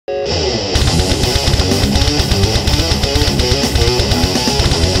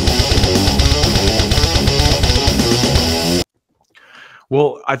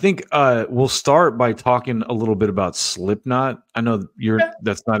Well, I think we'll start by talking a little bit about Slipknot. I know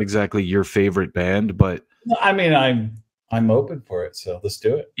that's not exactly your favorite band, but I mean, I'm open for it, so let's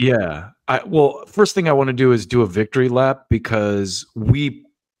do it. yeah. Well, first thing I want to do is do a victory lap because we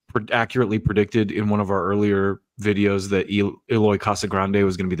accurately predicted in one of our earlier videos that Eloy Casagrande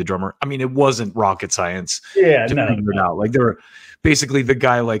was going to be the drummer. I mean, it wasn't rocket science Yeah, to figure it out. Like, they were basically the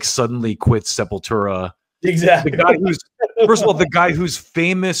guy like suddenly quits Sepultura. Exactly. The guy who's first of all, the guy who's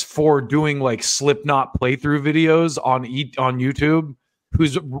famous for doing like Slipknot playthrough videos on YouTube,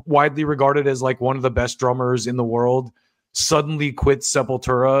 who's widely regarded as like one of the best drummers in the world, suddenly quits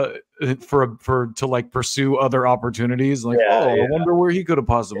Sepultura to like pursue other opportunities. Like, I wonder where he could have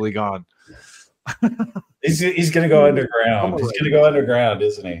possibly gone. He's gonna go underground. He's gonna go underground,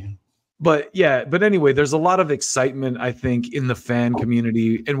 isn't he? But yeah, but anyway, there's a lot of excitement, I think, in the fan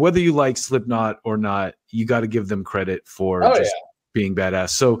community. And whether you like Slipknot or not, you got to give them credit for being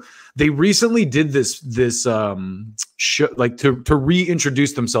badass. So they recently did this show, like to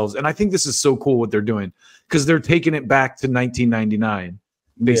reintroduce themselves. And I think this is so cool what they're doing because they're taking it back to 1999.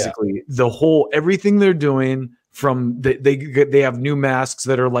 Basically, the whole everything they're doing. From they have new masks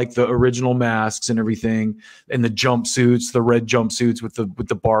that are like the original masks and everything, and the jumpsuits, the red jumpsuits with the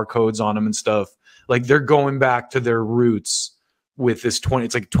barcodes on them and stuff. Like, they're going back to their roots with this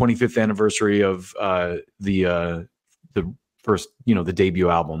it's like 25th anniversary of the first, the debut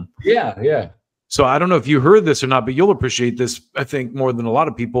album. Yeah. So I don't know if you heard this or not, but you'll appreciate this, I think, more than a lot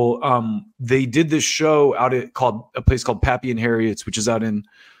of people. They did this show out at a place called Pappy Harriets, which is out in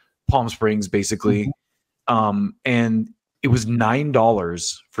Palm Springs, basically. And it was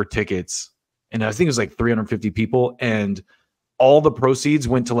 $9 for tickets, and I think it was like 350 people, and all the proceeds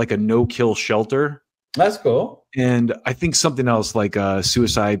went to like a no-kill shelter. That's cool. And I think something else like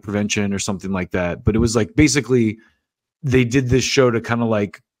suicide prevention or something like that. But it was like basically they did this show to kind of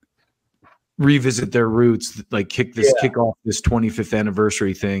like revisit their roots, like kick off this 25th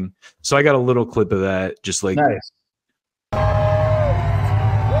anniversary thing. So I got a little clip of that, just like nice.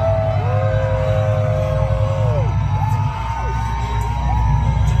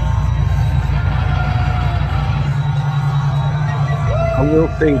 I will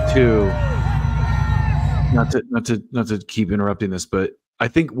say too, not to keep interrupting this, but I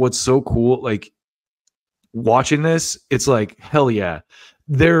think what's so cool, like watching this, it's like, hell yeah.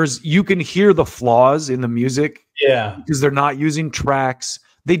 You can hear the flaws in the music. Yeah. Because they're not using tracks.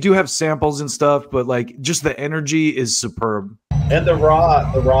 They do have samples and stuff, but like just the energy is superb. And the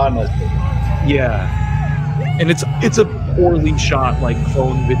rawness. Yeah. And it's a poorly shot like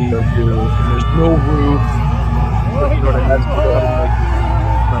phone video too. And there's no roof. But, you know what I mean?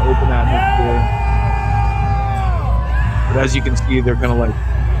 Open atmosphere, but as you can see, they're kind of like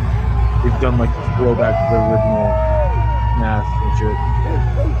they've done like a throwback to the original mask and shit.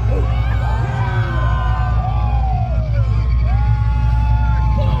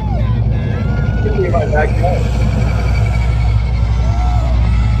 Give me my backyard.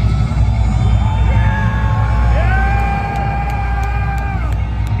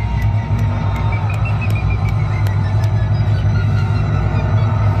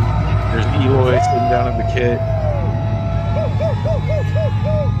 Eloy sitting down in the kit.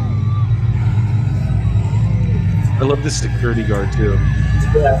 I love this security guard too.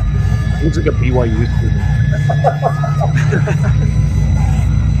 Yeah. He looks like a BYU student.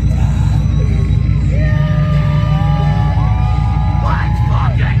 Let's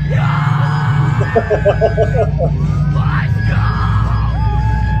fucking go! Let's go!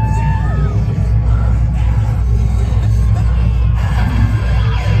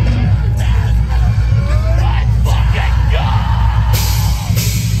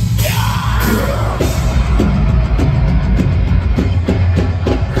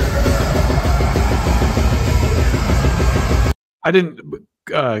 I didn't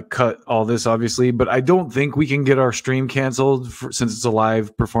cut all this, obviously, but I don't think we can get our stream canceled since it's a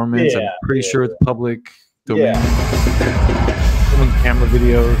live performance. I'm pretty sure it's public domain. Camera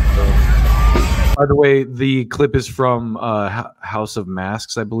video. So. By the way, the clip is from House of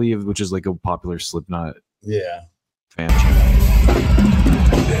Masks, I believe, which is like a popular Slipknot fan channel.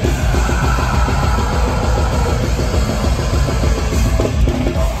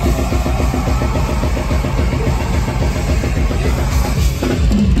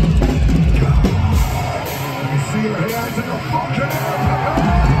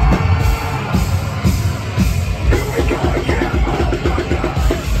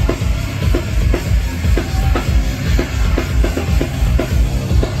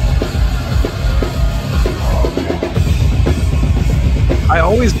 I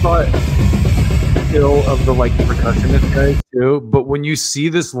always thought skill of the like percussionist guys too. But when you see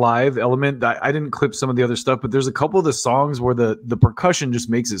this live element, I didn't clip some of the other stuff, but there's a couple of the songs where the percussion just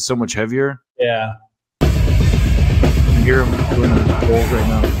makes it so much heavier. Yeah. You can hear him doing the rolls right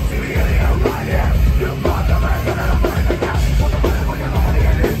now.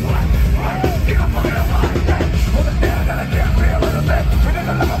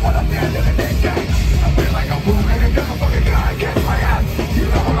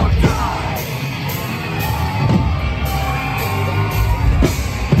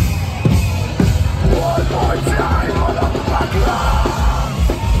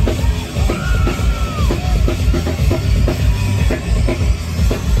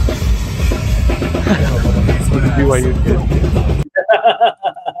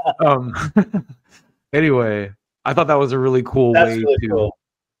 Anyway, I thought that was a really cool way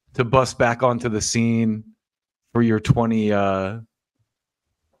to bust back onto the scene for your 25th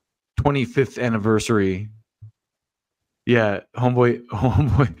anniversary. Yeah,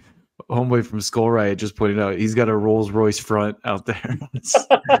 homeboy from Skull Riot just pointed out he's got a Rolls Royce front out there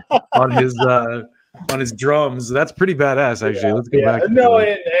on his drums. That's pretty badass, actually. Let's go back. No,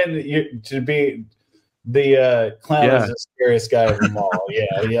 and to be the clown is the scariest guy of them all.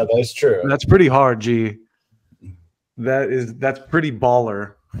 Yeah, that's true. That's pretty hard, G. That's pretty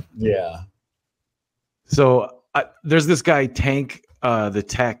baller. Yeah. So there's this guy Tank, the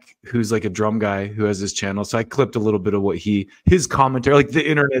Tech, who's like a drum guy who has his channel. So I clipped a little bit of what his commentary, like the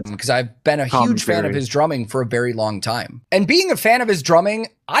internet, because I've been a huge fan of his drumming for a very long time. And being a fan of his drumming,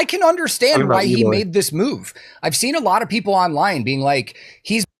 I can understand why he made this move. I've seen a lot of people online being like,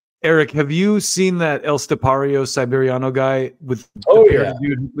 Eric, have you seen that El Stepario Siberiano guy with the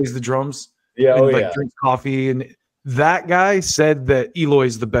dude who plays the drums? Yeah, and drinks coffee, and that guy said that Eloy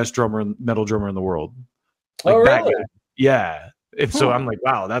is the best metal drummer in the world. Like, really? That guy. Yeah. So I'm like,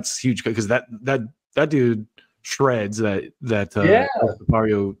 wow, that's huge, because that dude shreds El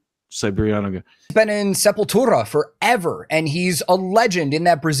Stepario Siberiano guy. He's been in Sepultura forever, and he's a legend in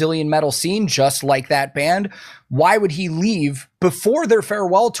that Brazilian metal scene, just like that band. Why would he leave before their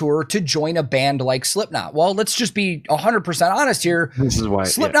farewell tour to join a band like Slipknot? Well, let's just be 100% honest here. This is why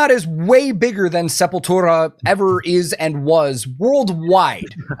Slipknot is way bigger than Sepultura ever is and was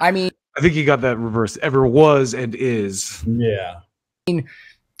worldwide. I mean, I think you got that reversed. Ever was and is. Yeah. I mean,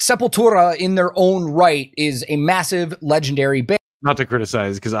 Sepultura in their own right is a massive, legendary band. Not to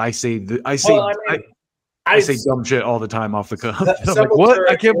criticize, because I say dumb shit all the time off the cuff. I'm like, what?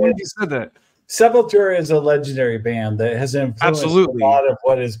 I can't believe you said that. Sepultura is a legendary band that has influenced a lot of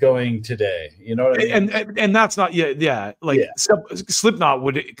what is going today. You know what I mean? And that's not Slipknot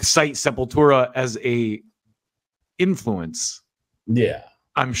would cite Sepultura as a influence. Yeah,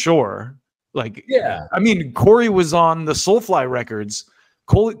 I'm sure. Like, yeah, I mean, Corey was on the Soulfly records.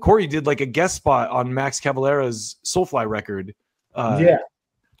 Corey did like a guest spot on Max Cavalera's Soulfly record. Yeah,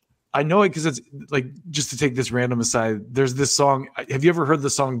 I know it because it's like, just to take this random aside, there's this song. Have you ever heard the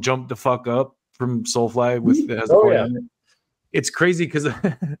song "Jump the Fuck Up" from Soulfly? In it? It's crazy because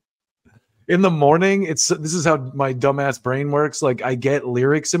in the morning, this is how my dumbass brain works. Like, I get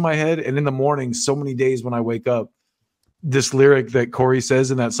lyrics in my head, and in the morning, so many days when I wake up, this lyric that Corey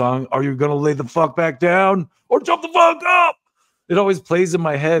says in that song, "Are you gonna lay the fuck back down or jump the fuck up?" It always plays in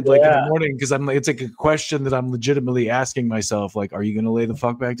my head, like in the morning, because it's like a question that I'm legitimately asking myself, like, are you gonna lay the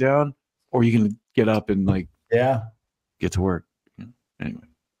fuck back down, or are you gonna get up and like get to work? Anyway,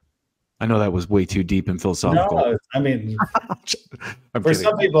 I know that was way too deep and philosophical. No, I mean, for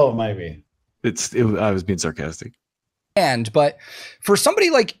some people it might be. I was being sarcastic. But for somebody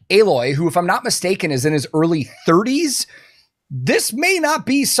like Eloy, who, if I'm not mistaken, is in his early 30s, this may not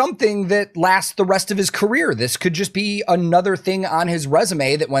be something that lasts the rest of his career. This could just be another thing on his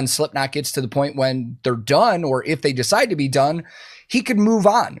resume that when Slipknot gets to the point when they're done, or if they decide to be done, he could move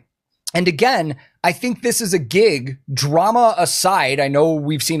on. And again, I think this is a gig, drama aside. I know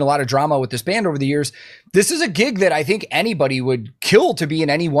we've seen a lot of drama with this band over the years. This is a gig that I think anybody would kill to be in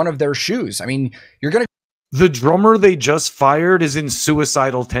any one of their shoes. I mean, the drummer they just fired is in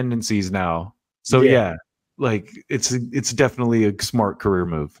suicidal tendencies now. So yeah. Like, it's definitely a smart career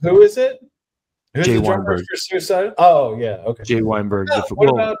move. Who is it? Who's Jay the drummer Weinberg. for Suicide? Oh, yeah, okay. Jay Weinberg. Yeah, what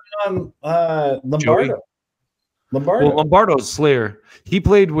about Lombardo? Joey? Lombardo. Well, Lombardo's Slayer. He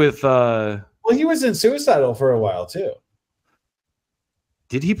played with well, he was in Suicidal for a while too.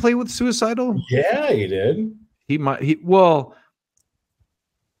 Did he play with Suicidal? Yeah, he did. Well,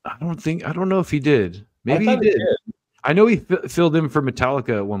 I don't know if he did. Maybe he did. I know he filled in for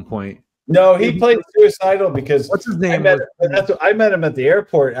Metallica at one point. No, he played Suicidal because what's his name? I met him at the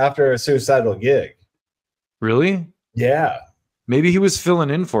airport after a Suicidal gig. Really? Yeah. Maybe he was filling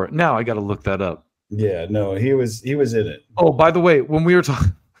in for it. Now I got to look that up. Yeah, no, he was in it. Oh, by the way, when we were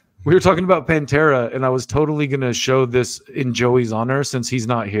talking about Pantera, and I was totally gonna show this in Joey's honor since he's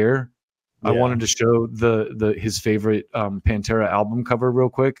not here. Yeah. I wanted to show his favorite Pantera album cover real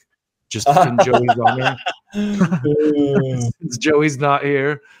quick, just in Joey's honor. Since Joey's not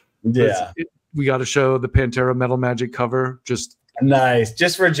here, yeah, we got to show the Pantera Metal Magic cover. Just nice,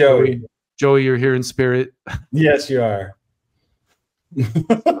 just for Joey. Joey, you're here in spirit. Yes, you are.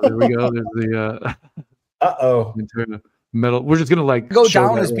 There we go. There's the metal. We're just gonna go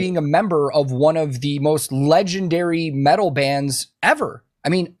down as being a member of one of the most legendary metal bands ever. I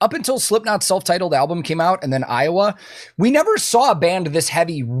mean, up until Slipknot's self-titled album came out and then Iowa, we never saw a band this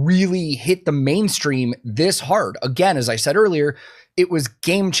heavy really hit the mainstream this hard. Again, as I said earlier, it was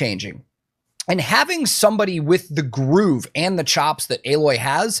game-changing. And having somebody with the groove and the chops that Eloy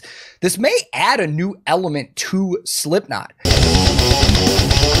has, this may add a new element to Slipknot.